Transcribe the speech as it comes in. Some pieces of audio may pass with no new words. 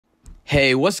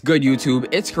Hey, what's good YouTube?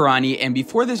 It's Corani, and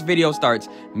before this video starts,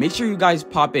 make sure you guys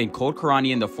pop in code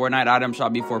Corani in the Fortnite item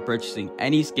shop before purchasing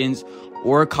any skins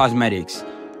or cosmetics.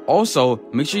 Also,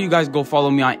 make sure you guys go follow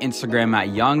me on Instagram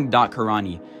at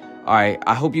young.corani. Alright,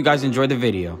 I hope you guys enjoy the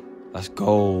video. Let's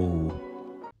go.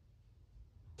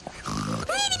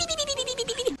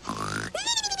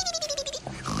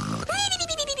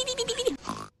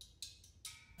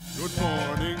 Good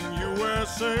morning,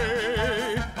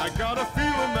 USA. I got a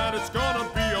feeling that it's gonna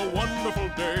be a wonderful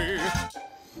day.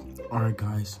 Alright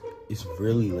guys, it's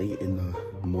really late in the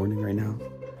morning right now.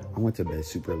 I went to bed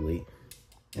super late,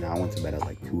 and I went to bed at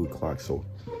like 2 o'clock, so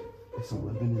it's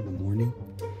 11 in the morning.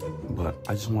 But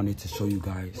I just wanted to show you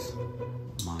guys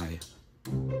my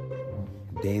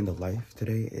day in the life.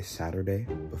 Today is Saturday,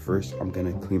 but first I'm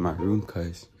gonna clean my room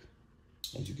because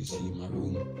as you can see, my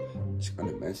room is kind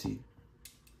of messy.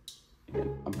 And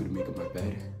I'm gonna make up my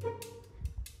bed.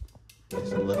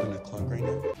 It's 11 o'clock right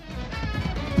now.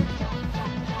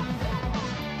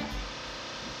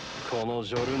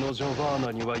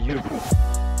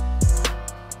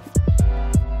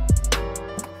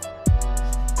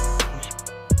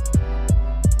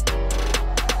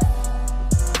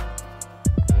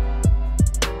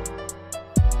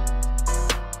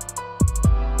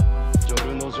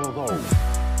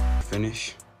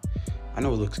 Finish. I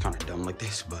know it looks kind of dumb like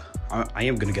this, but I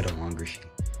am gonna get a longer sheet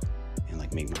and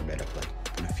like make my bed up like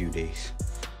in a few days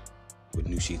with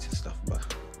new sheets and stuff.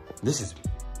 But this is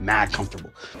mad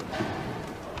comfortable.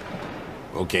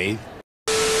 Okay.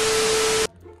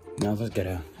 Now let's get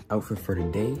an outfit for the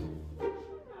day.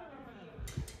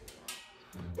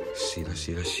 Let's see. Let's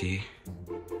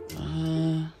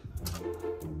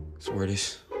wear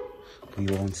this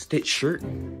Lilo and Stitch shirt.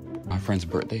 My friend's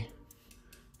birthday.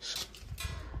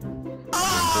 I'm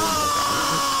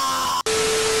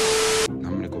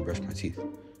gonna go brush my teeth.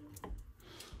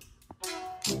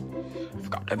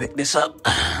 Forgot to pick this up.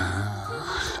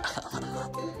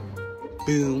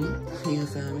 Boom. You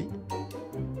feel me?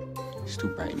 It's too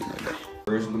bright anyway.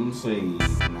 First, I'm gonna say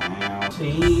now.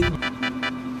 Teeth.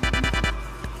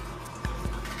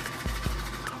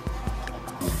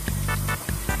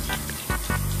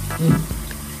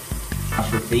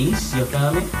 Wash your face. You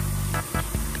feel me?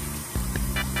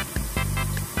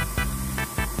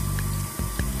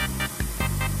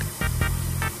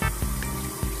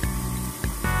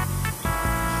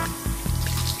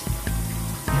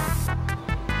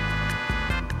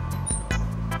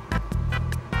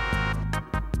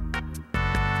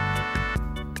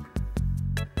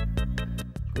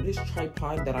 This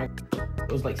tripod that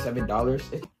it was like $7. It's fully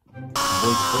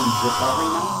zipped out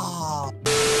right now.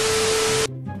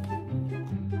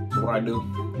 So what I do,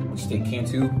 I just take can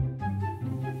 2.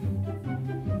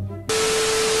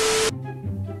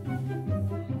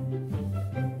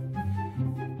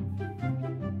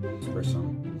 Spray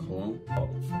some cologne.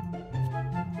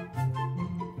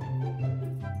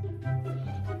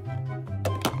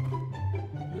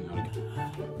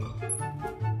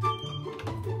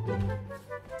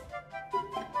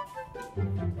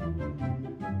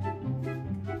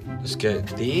 Let's get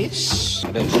this.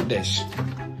 Yeah.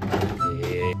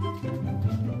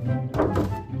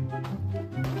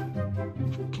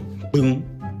 Boom.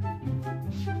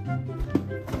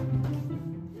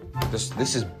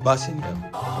 This is bussin', yo.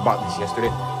 I bought this yesterday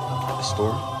at the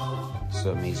store. It's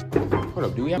amazing. Hold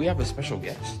up, do we have a special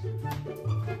guest?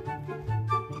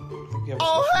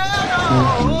 Oh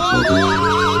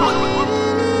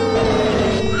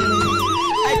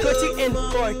I put you in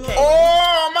 4K.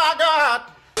 Oh my God!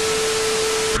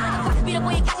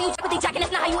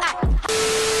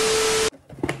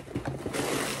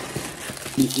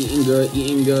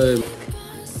 Eating good.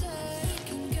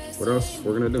 What else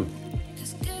we're gonna do?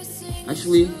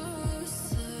 Actually,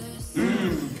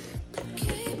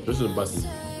 this is a button.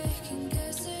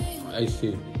 I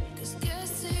see. It's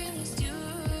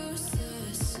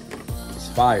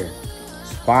fire.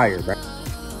 It's fire, bro.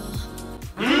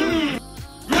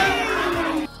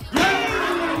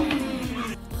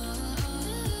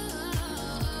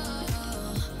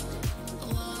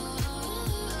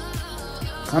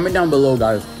 Comment down below,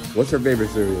 guys. What's your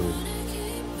favorite cereal?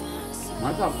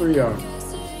 My top 3 are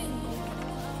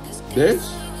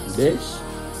this,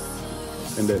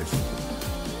 and this.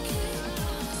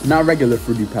 Not regular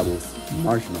Fruity Pebbles,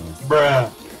 marshmallows. Bruh.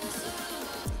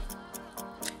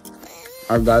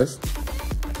 Alright, guys.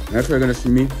 Next, you're gonna see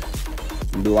me.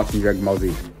 I'll be watching Dragon Ball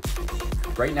Z.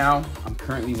 Right now, I'm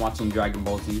currently watching Dragon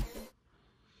Ball Z.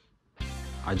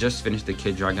 I just finished the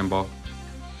Kid Dragon Ball.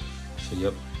 So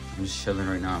yep, I'm just chilling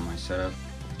right now on my setup.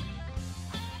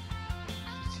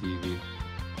 TV.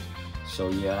 So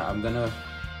yeah, I'm gonna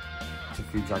a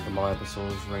few Dragon Ball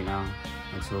episodes right now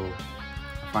until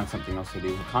I find something else to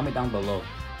do. Comment down below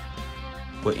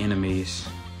what animes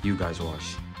you guys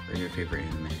watch or your favorite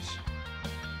animes.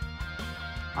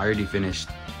 I already finished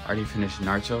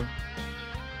Naruto.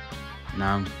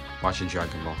 Now I'm watching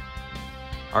Dragon Ball.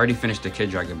 I already finished the Kid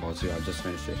Dragon Ball too. I just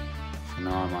finished it. So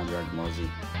now I'm on Dragon Ball Z.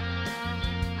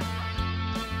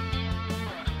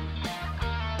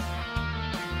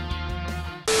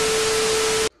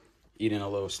 Eating a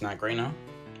little snack right now.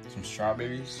 Some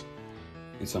strawberries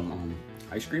and some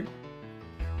ice cream.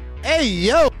 Hey,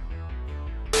 yo!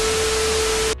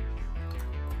 It's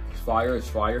fire, it's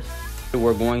fire.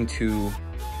 We're going to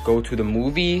go to the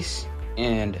movies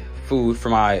and food for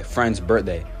my friend's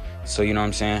birthday. So, you know what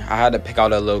I'm saying? I had to pick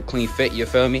out a little clean fit, you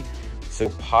feel me? So,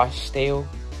 pastel.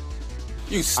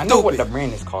 You stupid. I know what the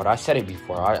brand is called. I said it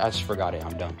before. I just forgot it.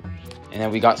 I'm dumb. And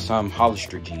then we got some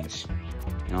Hollister jeans.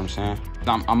 You know what I'm saying?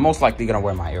 I'm most likely gonna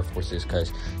wear my Air Forces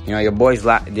because, you know, your boy's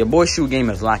shoe game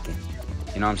is lacking.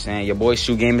 You know what I'm saying? Your boy's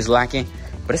shoe game is lacking.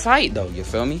 But it's alright though, you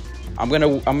feel me? I'm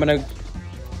gonna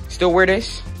still wear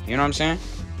this. You know what I'm saying?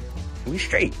 We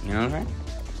straight, you know what I'm saying?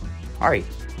 Alright.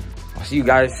 I'll see you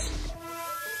guys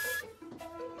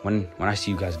when I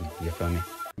see you guys, you feel me?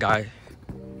 Guys,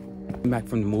 I'm back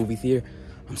from the movie theater.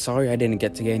 I'm sorry I didn't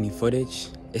get any footage.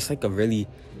 It's like a really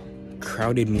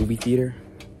crowded movie theater.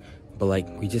 But like,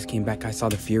 we just came back. I saw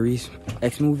the Furies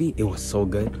X movie. It was so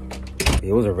good.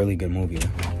 It was a really good movie.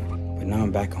 But now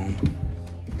I'm back home.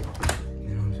 You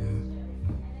know what I'm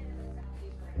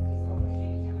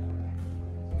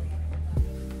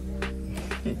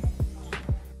saying?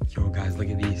 Yo, guys, look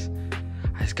at these.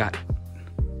 I just got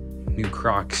new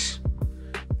Crocs.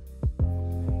 I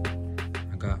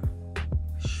got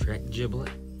Shrek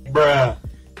Giblet. Bruh.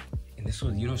 And this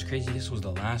was, you know what's crazy? This was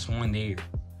the last one there.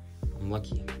 I'm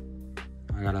lucky.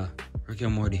 I got a Rick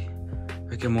and Morty.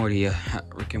 Rick and Morty, yeah.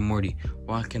 Rick and Morty.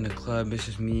 Walk in the club, it's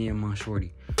just me and my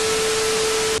shorty.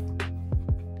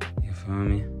 You feel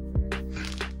me?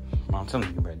 I'm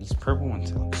telling you, bro, these purple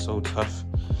ones look so tough.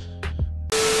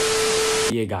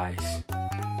 Yeah, guys.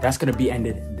 That's gonna be the end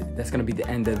of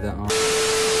the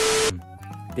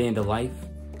day in the life.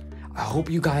 I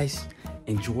hope you guys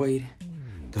enjoyed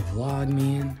the vlog,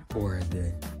 man.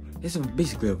 It's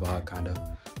basically a vlog, kind of.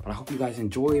 But I hope you guys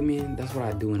enjoy it, man. That's what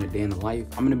I do in a day in the life.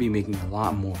 I'm gonna be making a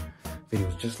lot more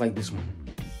videos just like this one.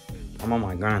 I'm on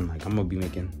my grind. Like, I'm gonna be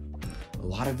making a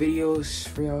lot of videos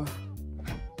for y'all.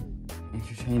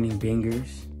 Entertaining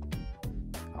bangers.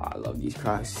 Oh, I love these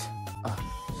Crocs.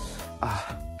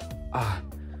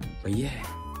 But yeah,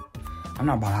 I'm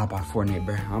not about to hop on Fortnite,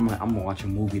 bro. I'm gonna watch a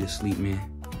movie to sleep, man.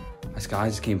 I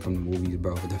just came from the movies,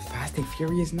 bro. The Fast and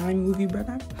Furious 9 movie, bro.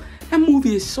 That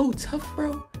movie is so tough,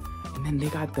 bro. And then they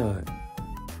got can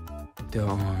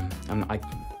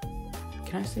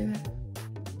I say that?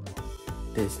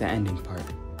 It's the ending part.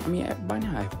 I mean, by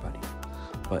now everybody.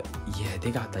 But yeah,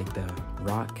 they got like the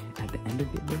Rock at the end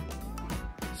of it, bro.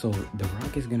 So the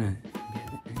Rock is gonna be at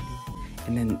the ending.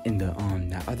 And then in the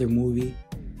that other movie,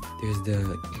 there's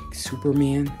the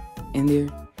Superman in there.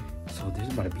 So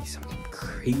there's about to be some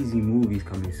crazy movies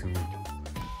coming soon.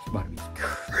 It's about to be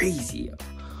crazy, yo.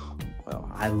 Well,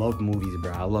 I love movies,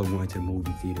 bro. I love going to the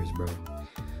movie theaters, bro.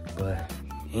 But,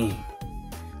 dang,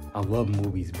 I love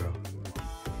movies, bro.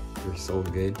 They're so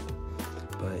good.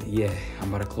 But, yeah,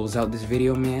 I'm about to close out this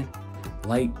video, man.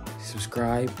 Like,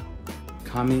 subscribe,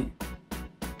 comment.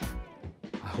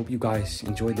 I hope you guys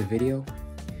enjoyed the video.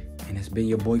 And it's been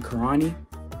your boy, Corani.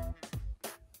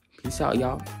 Peace out,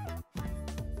 y'all.